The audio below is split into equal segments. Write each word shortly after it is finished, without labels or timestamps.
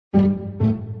写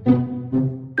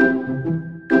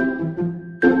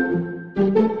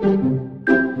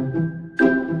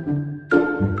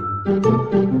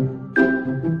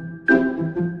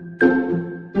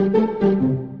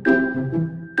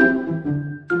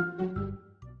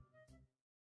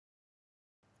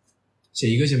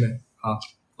一个先呗。好，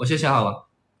我先写好了。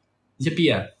你先闭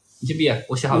眼，你先闭眼，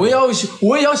我写好了。我也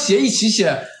要写，一起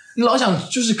写。你老想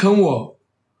就是坑我。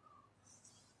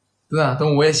对啊，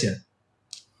等我也写。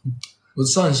我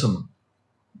知道你什么。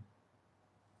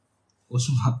我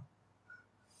什么？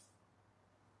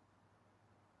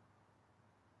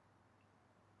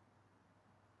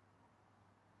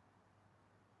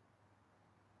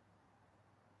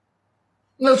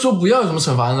那说不要有什么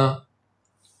惩罚呢？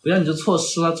不要你就错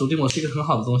失了，注定我是一个很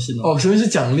好的东西呢。哦，什么是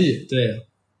奖励？对，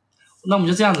那我们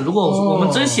就这样子。如果我们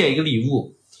真写一个礼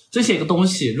物，真写一个东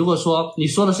西，如果说你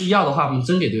说的是要的话，我们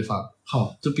真给对方。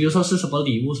好，就比如说是什么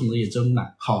礼物什么的也真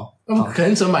买。好，那么可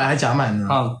能真买还假买呢？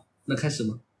好，那开始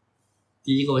吧。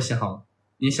第一个我写好了，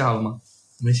你写好了吗？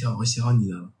没写好，我写好你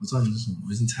的了。我知道你是什么，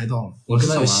我已经猜到了。我跟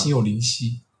他有心有灵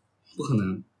犀。不可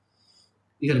能，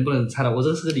你肯定不能猜到。我这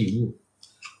个是个礼物，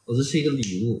我这是一个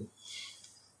礼物。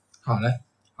好来，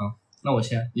好，那我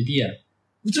先，你闭眼。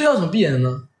你这要怎么闭眼的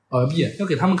呢？哦，闭眼，要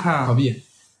给他们看啊。好，闭眼。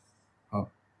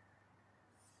好，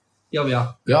要不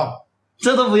要？不要，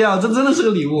这都不要，这真的是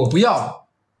个礼物。不要。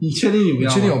你确定你不要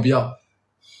吗？确定我不要。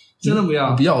真的不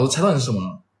要？我不要，我都猜到你是什么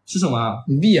了。是什么啊？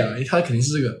你闭眼，一看肯定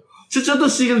是这个。这真的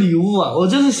是一个礼物啊！我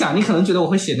就是想你可能觉得我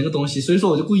会写那个东西，所以说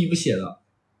我就故意不写了，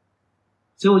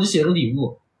所以我就写了个礼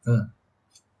物。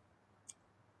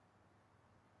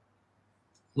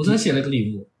我真的写了个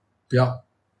礼物。不要。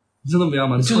你真的不要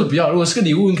吗？你就是不要。如果是个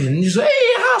礼物，你肯定就说：“哎呀，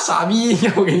傻逼！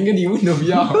我给你个礼物，你都不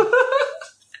要。”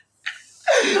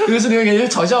如果是你们肯定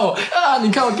嘲笑我啊！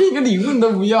你看我给你个礼物，你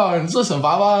都不要，你做惩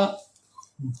罚吧？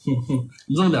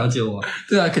你这么了解我？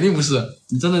对啊，肯定不是。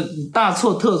你真的你大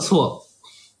错特错。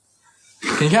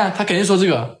你看他肯定说这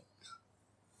个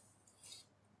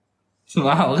什么？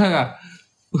我看看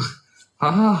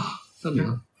啊，这没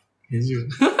了，没这个，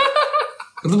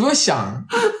我都不用想，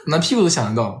拿屁股都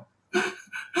想得到。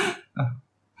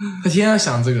他天天要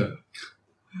想这个。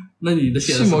那你的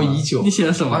写的蓄谋已久，你写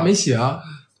的什么？我还没写啊。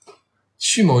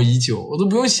蓄谋已久，我都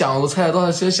不用想，我都猜得到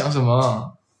他在想什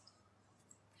么。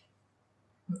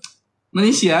那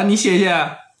你写啊，你写一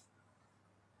写。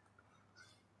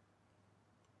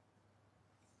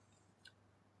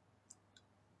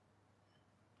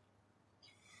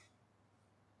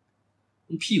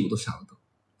屁股都想得到，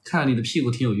看来你的屁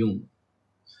股挺有用的。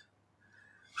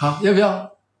好，要不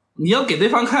要？你要给对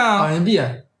方看啊！好，你闭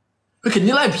眼。他肯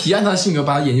定赖皮，按他的性格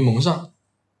把他眼睛蒙上。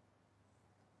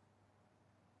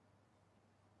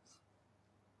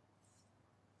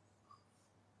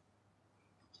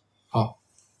好，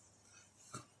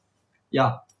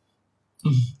要，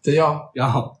再要，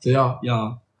要，再要，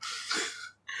要，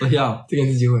我要，再给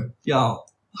你次机会，要。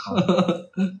好，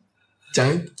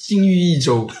讲禁欲一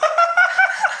周。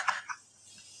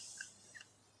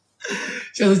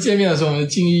下次见面的时候，我们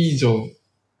禁欲一周。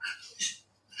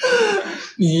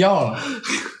你要了，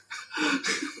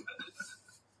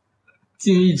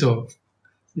禁欲一周，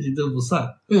这个不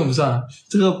算。为什么不算？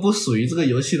这个不属于这个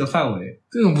游戏的范围。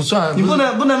这种不算，你不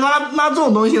能拉这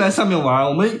种东西来上面玩。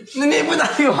我们那你不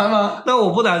拿这个玩吗？那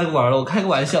我不拿这个玩了，我开个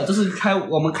玩笑，这是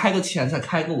我们开个钱才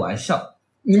开个玩笑。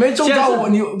你没中招我，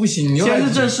你不行，你先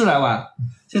是正式来玩，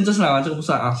先正式来玩，这个不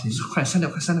算啊。快删掉，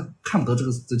快删掉，看不得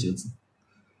这几个字。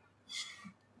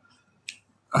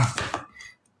啊，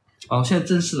好，现在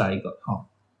正式来一个。好。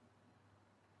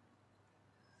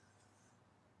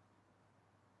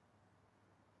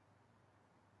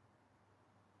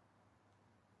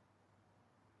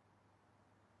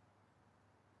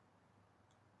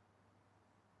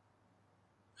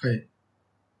可以。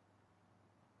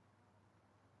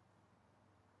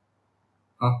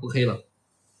好，我可以了。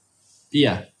闭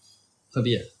眼，快闭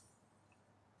眼。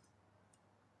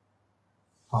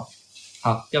好，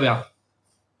好，要不要？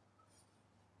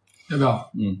要不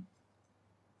要？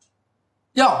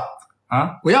要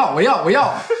啊！我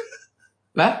要。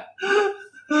来，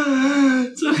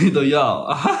这里都要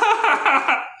啊！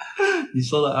你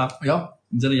说的啊？我要。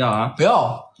你真的要啊？不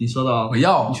要。你说的啊？我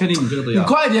要。你确定你这个都要？你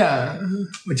快点，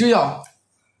我就要。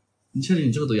你确定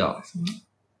你这个都要？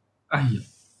哎呀，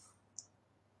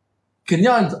肯定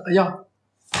要。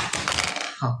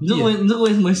好，你这个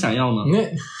为什么想要呢？因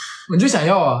为我就想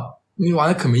要啊！你玩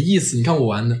的可没意思，你看我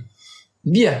玩的，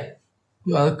你闭眼，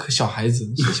你玩的可小孩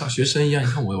子，像小学生一样。你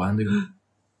看我玩这个，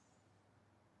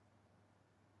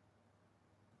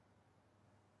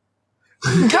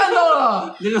你看到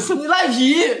了，那个是你赖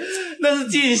皮，那是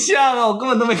镜像啊，我根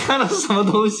本都没看到是什么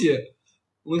东西，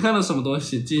我没看到什么东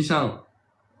西，镜像。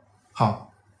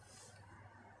好，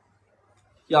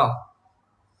要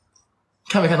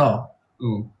看没看到？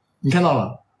你看到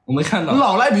了？我没看到。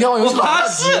老赖皮，我发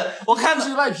誓，我看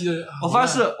是赖皮的人。我发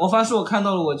誓，我看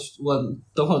到了我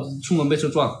等会儿出门被车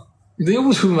撞。你这又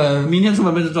不出门？明天出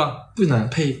门被车撞。不能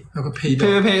呸，要不呸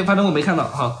掉？呸，反正我没看到。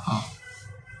好。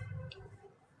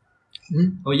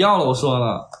我要了，我说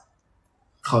了。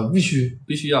好，必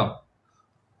须要。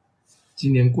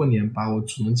今年过年把我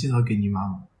主动介绍给你妈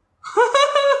妈。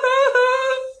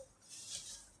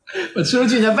我除了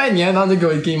去人家拜年，然后就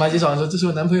给你妈介绍说这是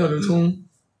我男朋友刘聪。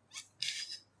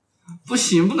不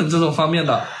行，不能这种方面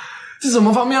的。这什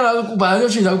么方面了？我本来就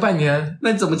去你家拜年。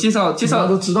那你怎么介绍？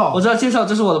都知道。我知道介绍，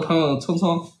这是我的朋友聪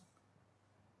聪。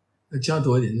介绍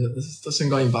多一点，这身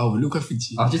高185，6块腹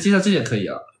肌。啊，就介绍这也可以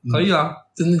啊，可以啊。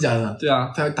真的假的？对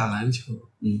啊，他要打篮球。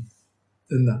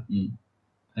真的。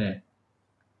哎，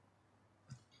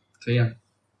可以啊，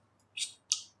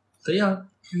可以啊，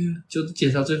就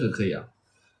介绍这个可以啊。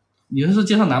你是说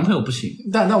介绍男朋友不行？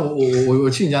但我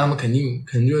去你家，他们肯定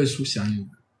就会说想你。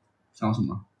想什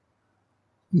么？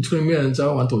你村里没有人知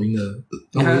道玩抖音的，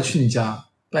然后我就去你家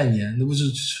拜年，那不是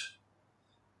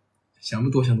想不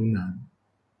多想多难。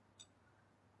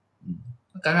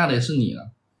尴尬的也是你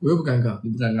了。我又不尴尬。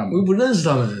你不尴尬吗？我又不认识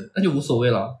他们。那就无所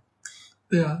谓了。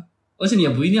对啊。而且你也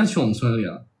不一定要去我们村里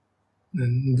啊。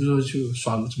你不是说去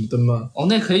耍什么灯吗？哦，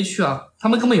那也可以去啊，他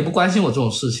们根本也不关心我这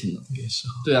种事情的。也是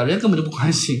哈。对啊，人家根本就不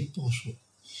关心。不好说。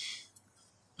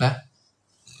来，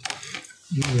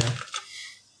你来。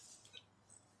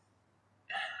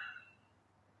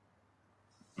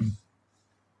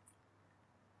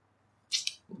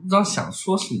我不知道想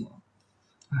说什么。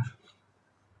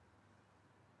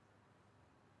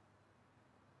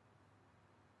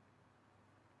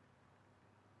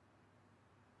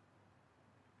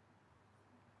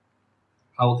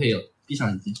好，我可以了，闭上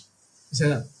眼睛。现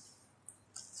在，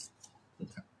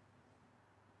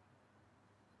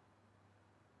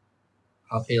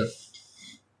好，可以了。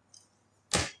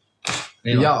不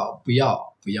要，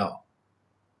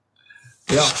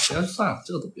算了，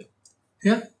这个都不要。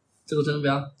呀，这个真的不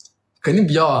要？肯定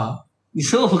不要啊！你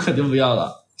说我肯定不要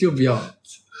了，就不要，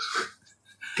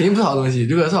肯定不是好东西。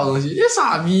如果是好东西，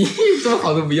傻逼，这么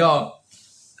好都不要。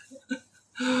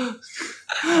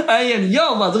哎呀，你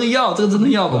要吧，这个真的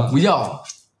要吧？我不要，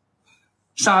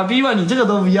傻逼吧，你这个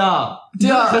都不要。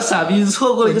对啊，和傻逼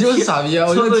错过了一个天，就是傻逼啊！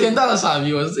我是天大的傻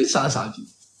逼，我是最傻的傻逼。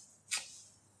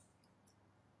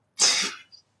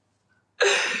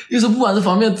又是不玩这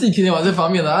方面，自己天天玩这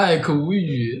方面的，哎，可无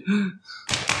语。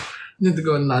那这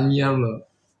个拿捏了。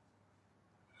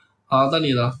好，到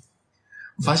你了。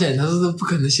我发现他是不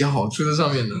可能写好处在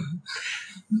上面的。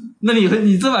那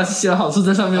你这把是写了好处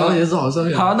在上面吗？我也是好上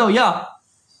面。好，那我要。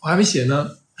我还没写呢。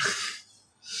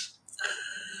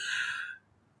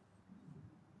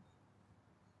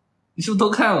你是不是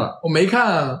都看了？我没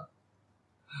看啊。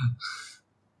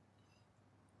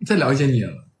再了解你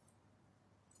了。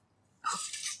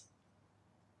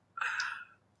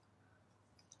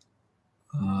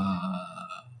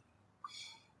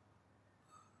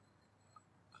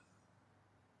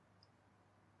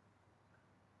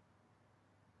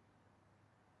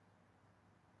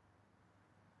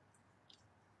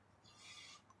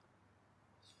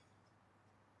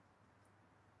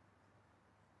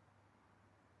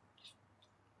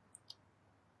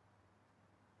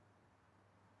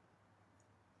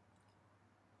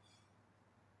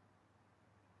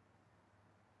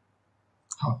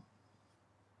好。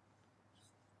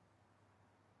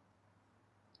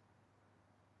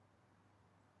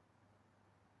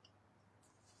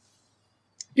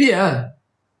闭眼。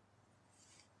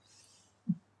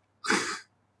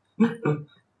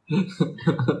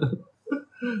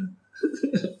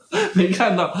没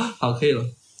看到。好，可以了。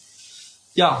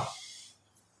要。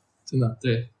真的？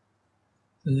对。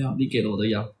真的要？你给了我的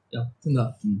要。真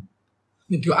的？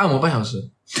你给我按摩半小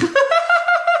时。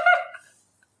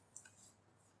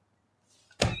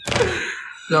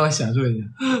让我享受一下。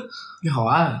你好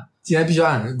按，今天必须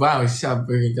按，不按我下播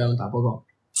给家长打报告。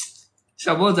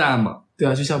下播再按吧。对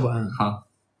啊，就下播按。好，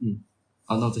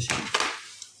好，那我再想。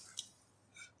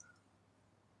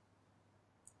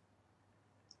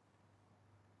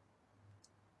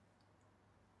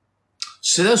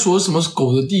谁在说什么是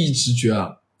狗的第一直觉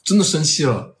啊？真的生气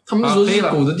了，他们说是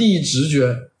狗的第一直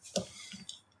觉。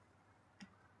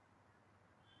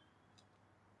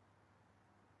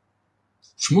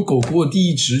什么狗给我第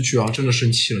一直觉啊？真的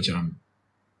生气了，家人们。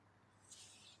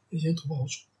那些头发好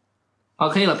丑。好，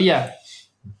可以了，闭眼。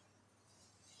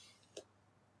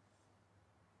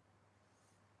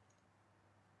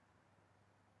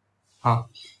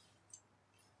好，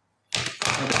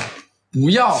不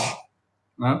要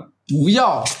啊，不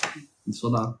要，你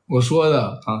说的，我说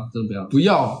的，好，真的不要，不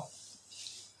要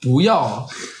不要，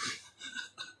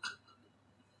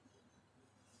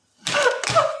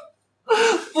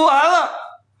不玩了，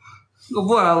我不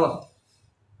玩了，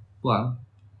不玩了，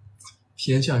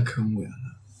偏这样坑我呀！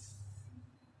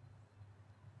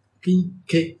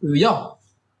给我要，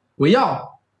我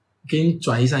要，给你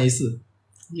转1314，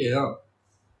也要，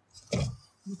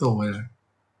都回来。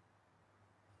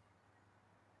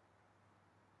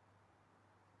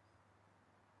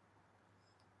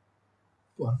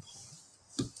不玩跑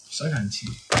了，啥感情？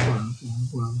不玩了，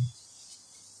不玩了。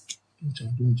给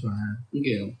你转，你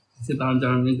给了，先当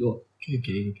然没给我，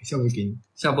给，下播给你。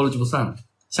下播了就不算了，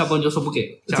下播你就说不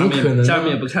给，怎么可能？家人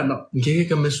们也不看到。你可以跟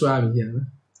他们说啊，明天。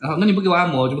然后，那你不给我按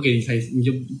摩，我就不给你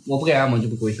314，我不给按摩，你就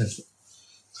不给我134。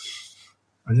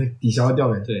反正抵消掉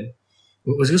呗。对，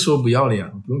我这个说不要了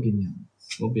呀，不用给你。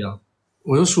我不要。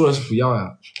我又说了是不要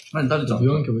呀。那你到底转？不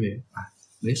用给不给？哎，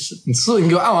没事。你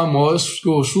给我按完摩，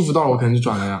给我舒服到了，我可能就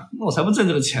转了呀。那我才不挣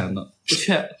这个钱呢，不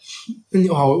缺。那你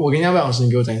好，我给你按半小时，你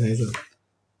给我转134。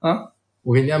啊？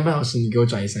我给你按半小时，你给我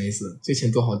转134，这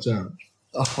钱多好挣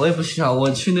啊！我也不需要，我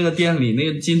去那个店里，那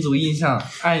个金族印象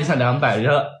按一下200，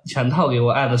然后全套给我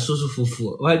按的舒舒服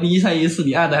服。我还你134，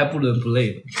你按的还不伦不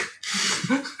类的。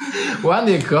我按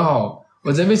的也可好，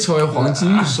我直接被称为黄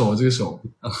金玉手，这个手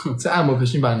在按摩培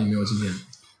训班里面，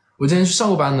我之前去上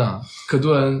过班的，可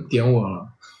多人点我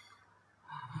了。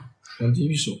黄金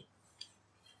玉手，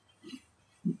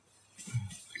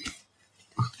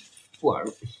不玩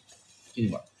了，给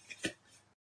你玩。